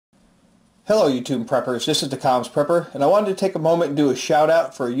Hello YouTube preppers, this is the Comms Prepper, and I wanted to take a moment and do a shout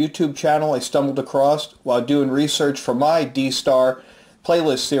out for a YouTube channel I stumbled across while doing research for my D-Star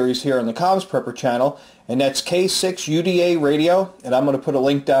playlist series here on the Comms Prepper channel, and that's K6UDA Radio, and I'm going to put a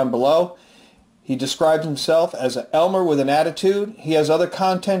link down below. He describes himself as an Elmer with an attitude. He has other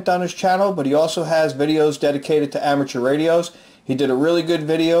content on his channel, but he also has videos dedicated to amateur radios. He did a really good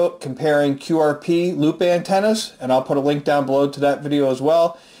video comparing QRP loop antennas, and I'll put a link down below to that video as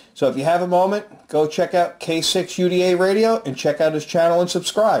well. So if you have a moment, go check out K6UDA Radio and check out his channel and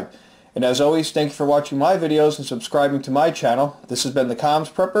subscribe. And as always, thank you for watching my videos and subscribing to my channel. This has been the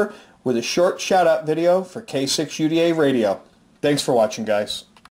Comms Prepper with a short shout out video for K6UDA Radio. Thanks for watching, guys.